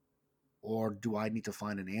 Or do I need to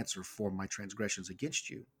find an answer for my transgressions against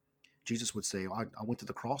you? Jesus would say, I went to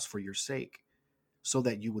the cross for your sake, so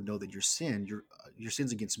that you would know that your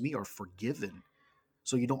sins against me are forgiven.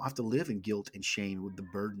 So you don't have to live in guilt and shame with the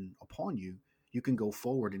burden upon you. You can go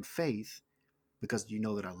forward in faith because you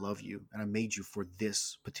know that I love you and I made you for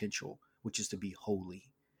this potential, which is to be holy.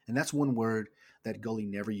 And that's one word that Gully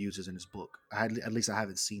never uses in his book. At least I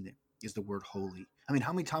haven't seen it, is the word holy. I mean,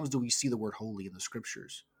 how many times do we see the word holy in the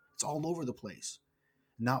scriptures? It's all over the place.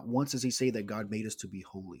 Not once does he say that God made us to be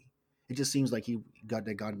holy. It just seems like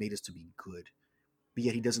God made us to be good, but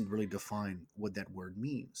yet he doesn't really define what that word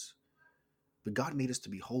means. But God made us to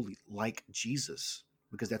be holy like Jesus,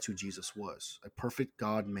 because that's who Jesus was, a perfect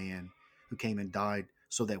God-man who came and died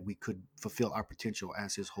so that we could fulfill our potential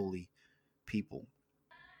as his holy people.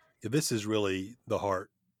 This is really the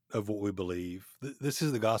heart of what we believe. This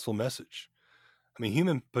is the gospel message. I mean,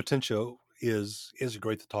 human potential is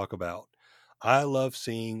great to talk about. I love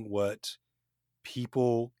seeing what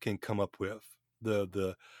people can come up with,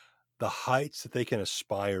 the heights that they can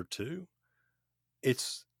aspire to.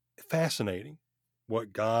 It's fascinating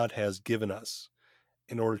what God has given us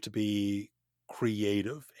in order to be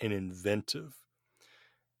creative and inventive,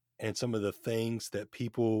 and some of the things that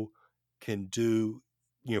people can do,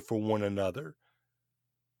 for one another.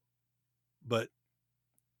 But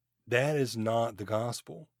that is not the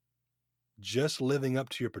gospel. Just living up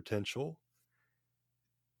to your potential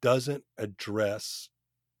doesn't address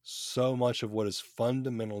so much of what is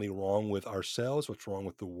fundamentally wrong with ourselves, what's wrong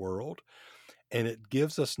with the world, and it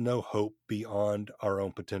gives us no hope beyond our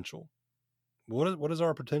own potential. What is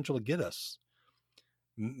our potential to get us?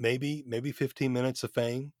 Maybe 15 minutes of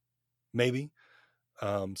fame, maybe.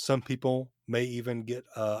 Some people may even get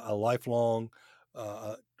a lifelong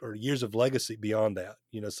or years of legacy beyond that.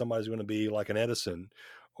 Somebody's going to be like an Edison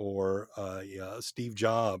or Steve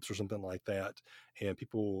Jobs or something like that, and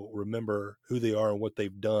people will remember who they are and what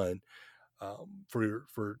they've done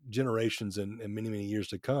for generations and many, many years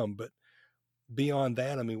to come. But beyond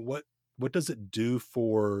that, I mean, what does it do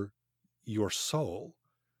for your soul?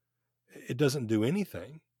 It doesn't do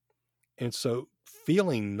anything. And so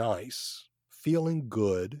feeling nice, feeling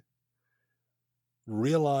good,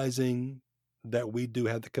 realizing that we do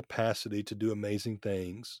have the capacity to do amazing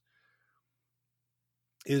things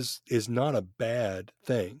is not a bad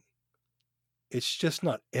thing. It's just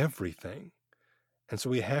not everything. And so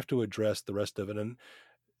we have to address the rest of it. And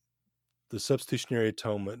the substitutionary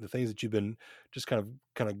atonement, the things that you've been just kind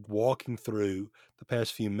of walking through the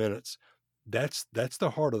past few minutes, that's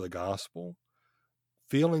the heart of the gospel.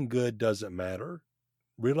 Feeling good doesn't matter.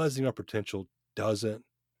 Realizing our potential doesn't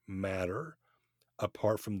matter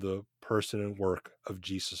apart from the person and work of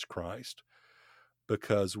Jesus Christ.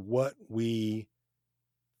 Because what we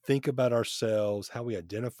think about ourselves, how we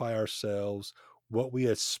identify ourselves, what we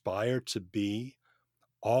aspire to be,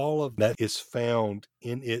 all of that is found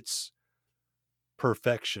in its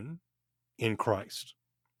perfection in Christ.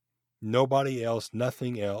 Nobody else,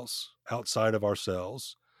 nothing else outside of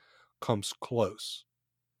ourselves comes close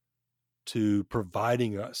to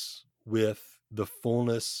providing us with the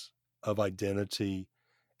fullness of identity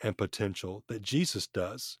and potential that Jesus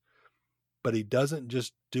does. But he doesn't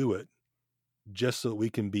just do it just so that we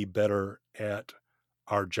can be better at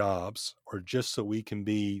our jobs or just so we can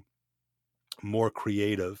be more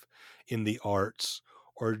creative in the arts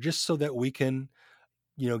or just so that we can,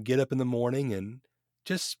 get up in the morning and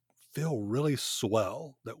just feel really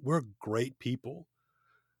swell that we're great people.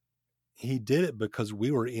 He did it because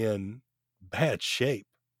we were in bad shape.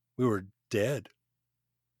 We were dead.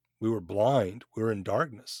 We were blind. We were in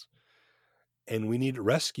darkness and we needed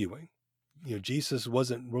rescuing. Jesus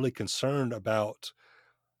wasn't really concerned about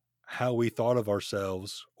how we thought of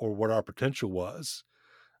ourselves or what our potential was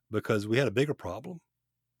because we had a bigger problem,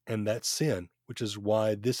 and that's sin, which is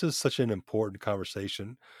why this is such an important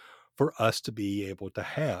conversation for us to be able to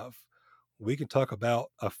have. We can talk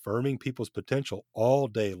about affirming people's potential all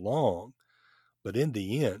day long, but in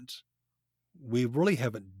the end, we really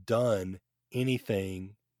haven't done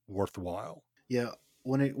anything worthwhile. Yeah,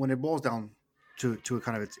 when it boils down to a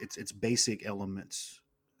kind of its basic elements,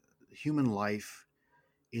 human life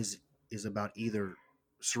is is about either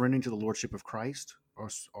surrendering to the lordship of Christ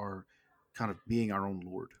or kind of being our own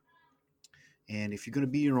Lord. And if you're going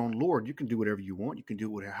to be your own Lord, you can do whatever you want. You can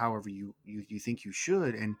do it however you think you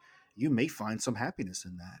should, and you may find some happiness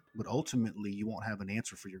in that. But ultimately, you won't have an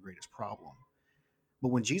answer for your greatest problem.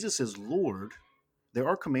 But when Jesus is Lord, there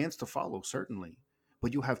are commands to follow, certainly,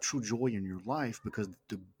 but you have true joy in your life because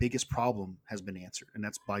the biggest problem has been answered, and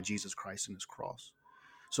that's by Jesus Christ and his cross.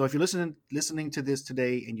 So if you're listening to this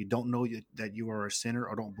today and you don't know that you are a sinner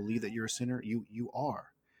or don't believe that you're a sinner, you are.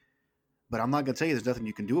 But I'm not going to tell you there's nothing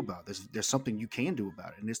you can do about it. There's something you can do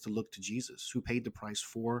about it, and it's to look to Jesus, who paid the price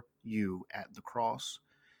for you at the cross.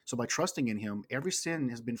 So by trusting in him, every sin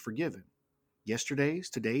has been forgiven. Yesterday's,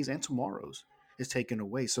 today's, and tomorrow's is taken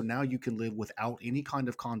away. So now you can live without any kind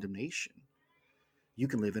of condemnation. You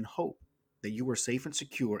can live in hope that you are safe and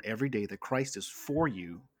secure every day, that Christ is for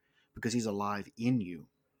you because he's alive in you.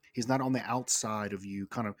 He's not on the outside of you,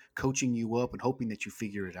 kind of coaching you up and hoping that you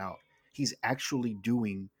figure it out. He's actually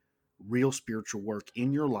doing real spiritual work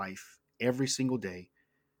in your life every single day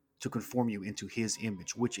to conform you into his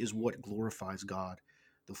image, which is what glorifies God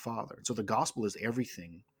the Father. So the gospel is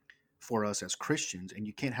everything for us as Christians, and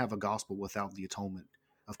you can't have a gospel without the atonement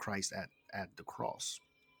of Christ at the cross.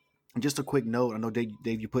 And just a quick note, I know Dave,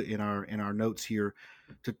 you put in our notes here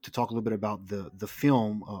to talk a little bit about the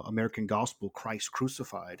film American Gospel: Christ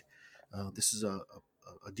Crucified. This is a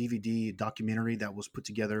DVD documentary that was put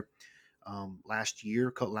together last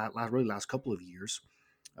year, really last couple of years.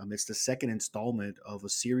 It's the second installment of a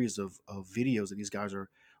series of videos that these guys are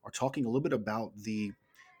talking a little bit about the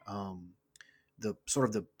sort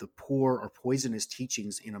of the poor or poisonous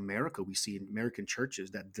teachings in America we see in American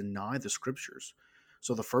churches that deny the scriptures.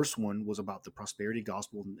 So the first one was about the prosperity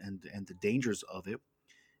gospel and the dangers of it,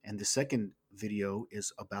 and the second video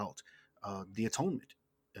is about the atonement.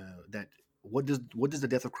 That what does the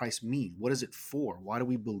death of Christ mean? What is it for? Why do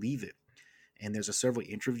we believe it? And there's several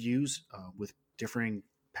interviews with differing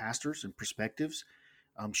pastors and perspectives,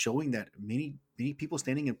 showing that many people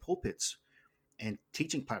standing in pulpits and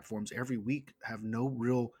teaching platforms every week have no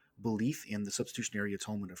real belief in the substitutionary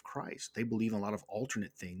atonement of Christ. They believe in a lot of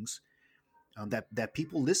alternate things that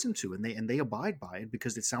people listen to, and they abide by it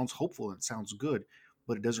because it sounds hopeful and it sounds good,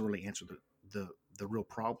 but it doesn't really answer the real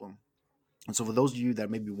problem. And so, for those of you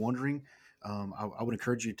that may be wondering, I would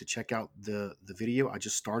encourage you to check out the video. I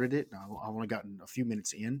just started it. I've only gotten a few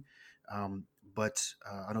minutes in, but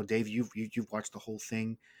I know Dave, you've watched the whole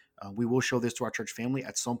thing. We will show this to our church family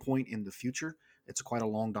at some point in the future. It's quite a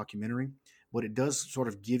long documentary, but it does sort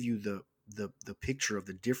of give you the picture of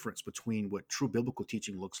the difference between what true biblical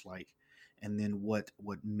teaching looks like and then what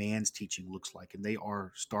man's teaching looks like, and they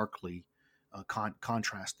are starkly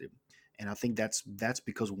contrasted. And I think that's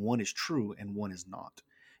because one is true and one is not.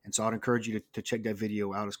 And so I'd encourage you to check that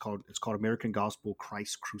video out. It's called American Gospel: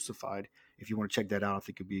 Christ Crucified. If you want to check that out, I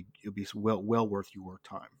think it'll be well worth your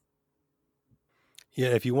time. Yeah,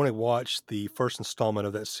 if you want to watch the first installment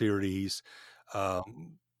of that series,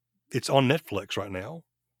 it's on Netflix right now.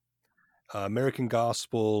 American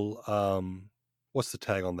Gospel. What's the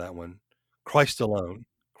tag on that one? Christ Alone.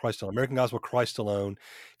 Christ Alone. American Gospel: Christ Alone.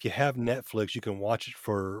 If you have Netflix, you can watch it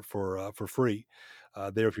for free.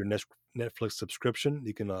 There, if your Netflix subscription,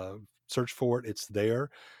 you can search for it. It's there.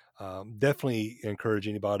 Definitely encourage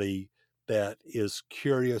anybody that is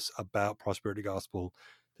curious about Prosperity Gospel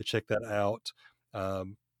to check that out.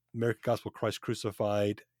 American Gospel Christ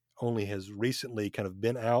Crucified only has recently kind of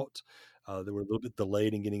been out. They were a little bit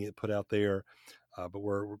delayed in getting it put out there, but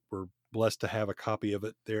we're blessed to have a copy of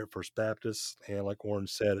it there at First Baptist. And like Warren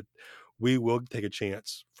said, we will take a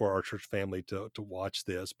chance for our church family to watch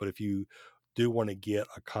this. But if you do want to get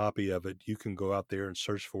a copy of it, you can go out there and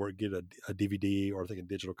search for it, get a DVD or I think a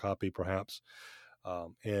digital copy perhaps,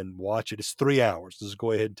 and watch it. It's 3 hours. Let's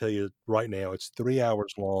go ahead and tell you right now, it's 3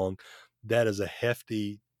 hours long. That is a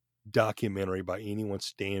hefty documentary by anyone's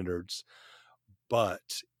standards, but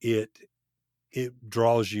it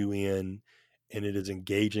draws you in, and it is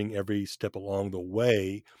engaging every step along the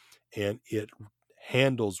way, and it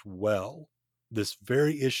handles well this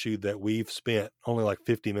very issue that we've spent only like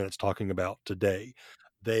 50 minutes talking about today.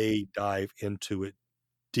 They dive into it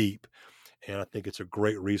deep, and I think it's a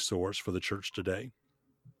great resource for the church today.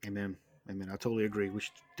 Amen. Amen. I totally agree. We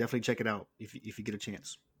should definitely check it out if you get a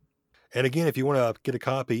chance. And again, if you want to get a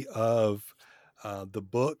copy of the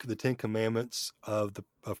book, The 10 Commandments of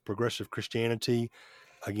Progressive Christianity,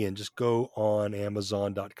 again, just go on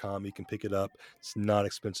Amazon.com. You can pick it up. It's not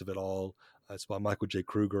expensive at all. It's by Michael J.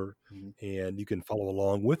 Kruger, and you can follow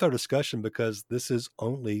along with our discussion because this is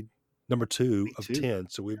only number 2 of 10.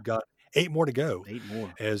 So we've got 8 more to go. 8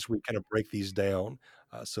 more as we kind of break these down.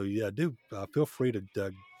 So yeah, do feel free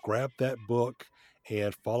to grab that book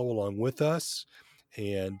and follow along with us,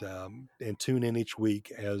 and tune in each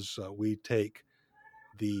week as we take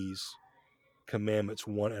these commandments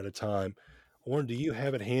one at a time. Warren, do you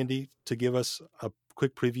have it handy to give us a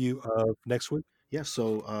quick preview of next week? Yeah,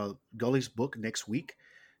 so Gully's book next week,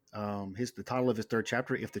 the title of his 3rd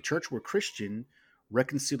chapter, If the Church Were Christian,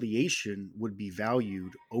 Reconciliation Would Be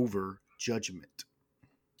Valued Over Judgment.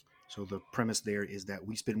 So the premise there is that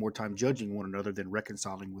we spend more time judging one another than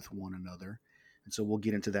reconciling with one another. And so we'll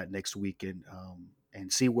get into that next week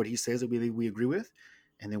and see what he says that we agree with,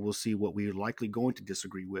 and then we'll see what we're likely going to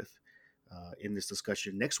disagree with in this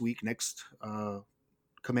discussion next week, next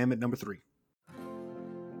commandment number 3.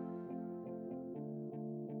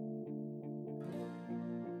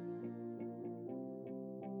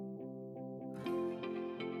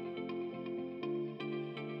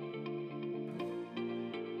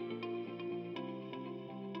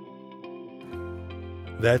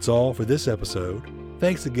 That's all for this episode.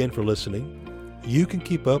 Thanks again for listening. You can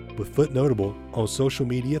keep up with Footnotable on social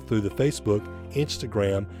media through the Facebook,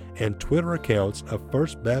 Instagram, and Twitter accounts of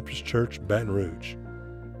First Baptist Church Baton Rouge.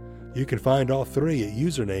 You can find all 3 at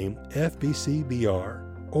username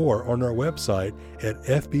FBCBR or on our website at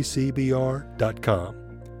fbcbr.com.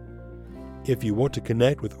 If you want to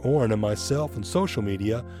connect with Orrin and myself on social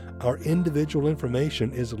media, our individual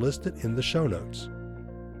information is listed in the show notes.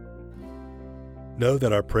 Know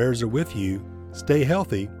that our prayers are with you. Stay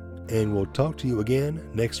healthy, and we'll talk to you again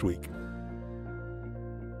next week.